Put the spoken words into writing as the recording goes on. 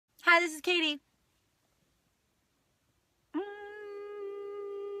Hi, this is Katie.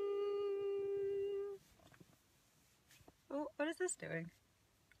 Oh, what is this doing?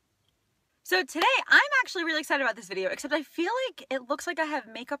 So today I'm actually really excited about this video, except I feel like it looks like I have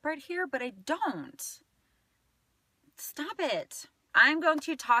makeup right here, but I don't. Stop it. I'm going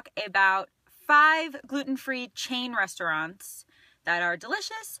to talk about 5 gluten-free chain restaurants that are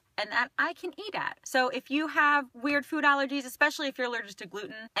delicious and that I can eat at. So if you have weird food allergies, especially if you're allergic to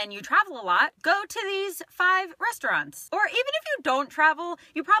gluten and you travel a lot, go to these 5 restaurants. Or even if you don't travel,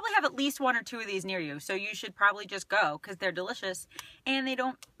 you probably have at least 1 or 2 of these near you. So you should probably just go because they're delicious and they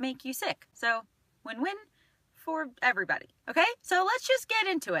don't make you sick. So win-win for everybody. Okay, so let's just get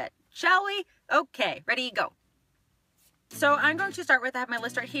into it, shall we? Okay, ready, go. So I'm going to start with, I have my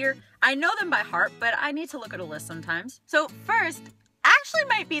list right here. I know them by heart, but I need to look at a list sometimes. So first, actually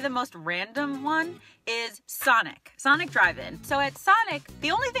might be the most random one, is Sonic Drive-In. So at Sonic,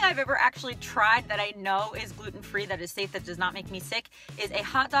 the only thing I've ever actually tried that I know is gluten-free, that is safe, that does not make me sick, is a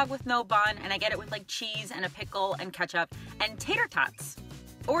hot dog with no bun, and I get it with like cheese and a pickle and ketchup and tater tots.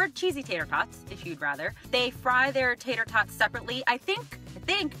 Or cheesy tater tots, if you'd rather. They fry their tater tots separately. I think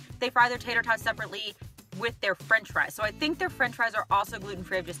they fry their tater tots separately with their french fries. So I think their french fries are also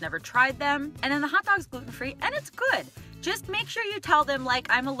gluten-free. I've just never tried them. And then the hot dog's gluten-free and it's good. Just make sure you tell them, like,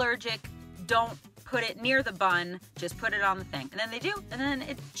 I'm allergic, don't put it near the bun, just put it on the thing. And then they do, and then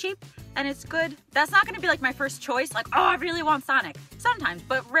it's cheap and it's good. That's not gonna be like my first choice, like, oh, I really want Sonic. Sometimes,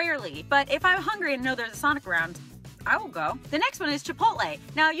 but rarely. But if I'm hungry and know there's a Sonic around, I will go. The next one is Chipotle.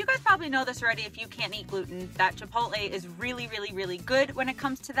 Now, you guys probably know this already if you can't eat gluten, that Chipotle is really, really, really good when it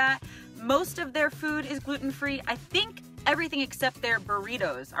comes to that. Most of their food is gluten-free. I think everything except their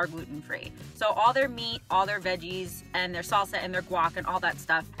burritos are gluten-free. So all their meat, all their veggies, and their salsa and their guac and all that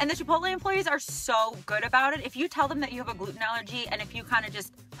stuff. And the Chipotle employees are so good about it. If you tell them that you have a gluten allergy and if you kind of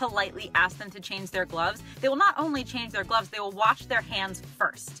just politely ask them to change their gloves, they will not only change their gloves, they will wash their hands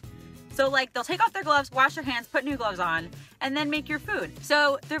first. So like they'll take off their gloves, wash their hands, put new gloves on, and then make your food.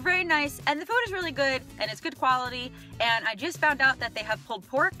 So they're very nice and the food is really good and it's good quality. And I just found out that they have pulled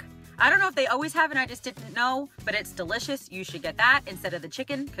pork. I don't know if they always have and I just didn't know, but it's delicious. You should get that instead of the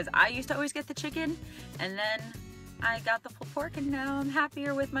chicken because I used to always get the chicken and then I got the pulled pork and now I'm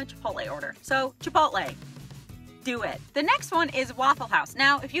happier with my Chipotle order. So Chipotle, do it. The next one is Waffle House.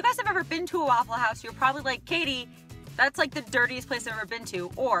 Now, if you guys have ever been to a Waffle House, you're probably like, Katie, that's like the dirtiest place I've ever been to.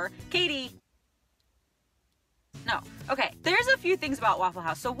 Or, Katie, no. Okay, there's a few things about Waffle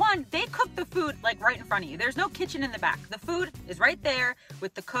House. So one, they cook the food like right in front of you. There's no kitchen in the back. The food is right there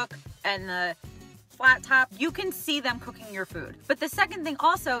with the cook and the flat top. You can see them cooking your food. But the second thing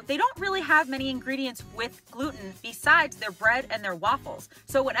also, they don't really have many ingredients with gluten besides their bread and their waffles.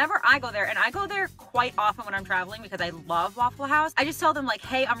 So whenever I go there, and I go there quite often when I'm traveling because I love Waffle House, I just tell them like,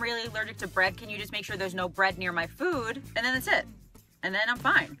 hey, I'm really allergic to bread. Can you just make sure there's no bread near my food? And then that's it. And then I'm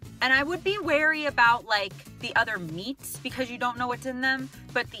fine. And I would be wary about like the other meats because you don't know what's in them,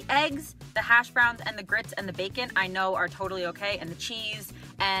 but the eggs, the hash browns, and the grits and the bacon I know are totally okay, and the cheese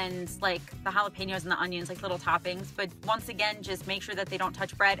and like the jalapenos and the onions, like little toppings. But once again, just make sure that they don't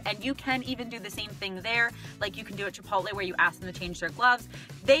touch bread. And you can even do the same thing there. Like you can do at Chipotle where you ask them to change their gloves.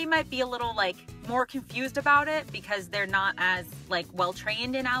 They might be a little like more confused about it because they're not as like well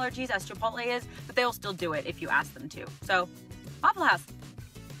trained in allergies as Chipotle is, but they'll still do it if you ask them to. So Waffle House.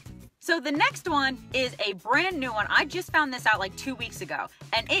 So the next one is a brand new one. I just found this out like 2 weeks ago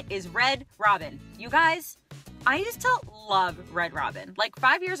and it is Red Robin. You guys, I used to love Red Robin. Like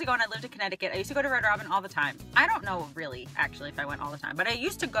 5 years ago when I lived in Connecticut, I used to go to Red Robin all the time. I don't know really actually if I went all the time, but I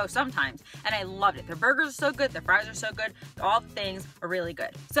used to go sometimes and I loved it. Their burgers are so good, their fries are so good, all the things are really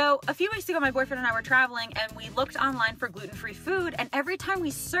good. So a few weeks ago, my boyfriend and I were traveling and we looked online for gluten-free food, and every time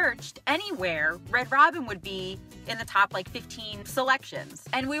we searched anywhere, Red Robin would be in the top like 15 selections.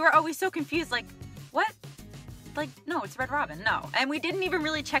 And we were always so confused, like, what? Like, no, it's Red Robin, no. And we didn't even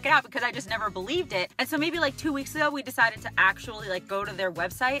really check it out because I just never believed it. And so maybe like 2 weeks ago, we decided to actually like go to their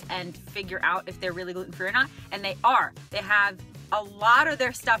website and figure out if they're really gluten-free or not. And they are. They have a lot of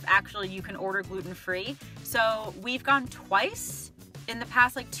their stuff actually you can order gluten-free. So we've gone twice in the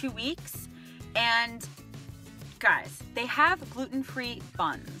past like 2 weeks. And guys, they have gluten-free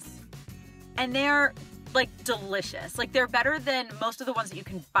buns. And they're like delicious. Like they're better than most of the ones that you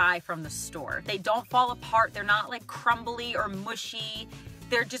can buy from the store. They don't fall apart. They're not like crumbly or mushy.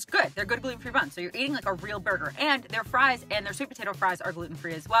 They're just good. They're good gluten-free buns. So you're eating like a real burger. And their fries and their sweet potato fries are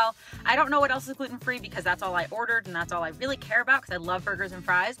gluten-free as well. I don't know what else is gluten-free because that's all I ordered and that's all I really care about because I love burgers and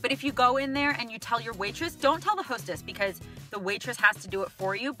fries. But if you go in there and you tell your waitress, don't tell the hostess because the waitress has to do it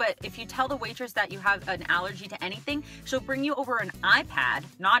for you, but if you tell the waitress that you have an allergy to anything, she'll bring you over an iPad,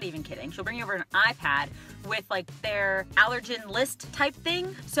 not even kidding, she'll bring you over an iPad with like their allergen list type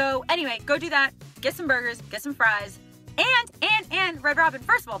thing. So anyway, go do that, get some burgers, get some fries, and Red Robin,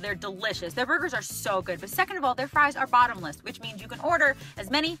 first of all, they're delicious. Their burgers are so good. But second of all, their fries are bottomless, which means you can order as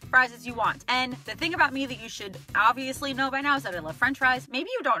many fries as you want. And the thing about me that you should obviously know by now is that I love French fries. Maybe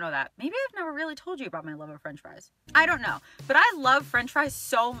you don't know that. Maybe I've never really told you about my love of French fries. I don't know. But I love French fries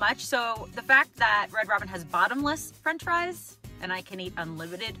so much. So the fact that Red Robin has bottomless French fries and I can eat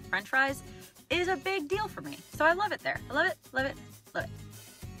unlimited French fries is a big deal for me. So I love it there. I love it, love it, love it.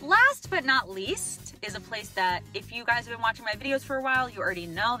 Last but not least is a place that if you guys have been watching my videos for a while, you already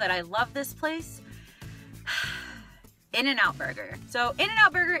know that I love this place. In-N-Out Burger. So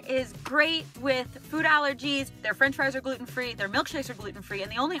In-N-Out Burger is great with food allergies. Their French fries are gluten-free, their milkshakes are gluten-free,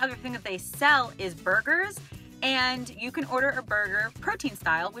 and the only other thing that they sell is burgers. And you can order a burger protein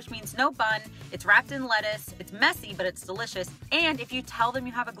style, which means no bun, it's wrapped in lettuce, it's messy, but it's delicious. And if you tell them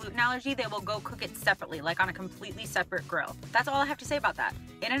you have a gluten allergy, they will go cook it separately, like on a completely separate grill. That's all I have to say about that.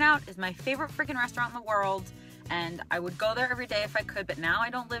 In-N-Out is my favorite freaking restaurant in the world, and I would go there every day if I could, but now I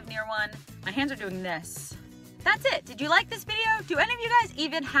don't live near one. My hands are doing this. That's it. Did you like this video? Do any of you guys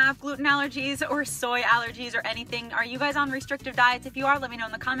even have gluten allergies or soy allergies or anything? Are you guys on restrictive diets? If you are, let me know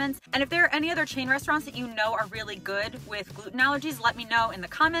in the comments. And if there are any other chain restaurants that you know are really good with gluten allergies, let me know in the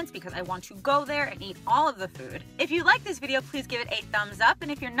comments because I want to go there and eat all of the food. If you like this video, please give it a thumbs up. And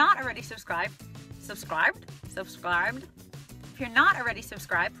if you're not already subscribed? If you're not already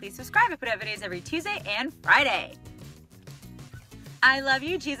subscribed, please subscribe. I put out videos every Tuesday and Friday. I love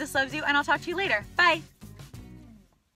you, Jesus loves you, and I'll talk to you later. Bye.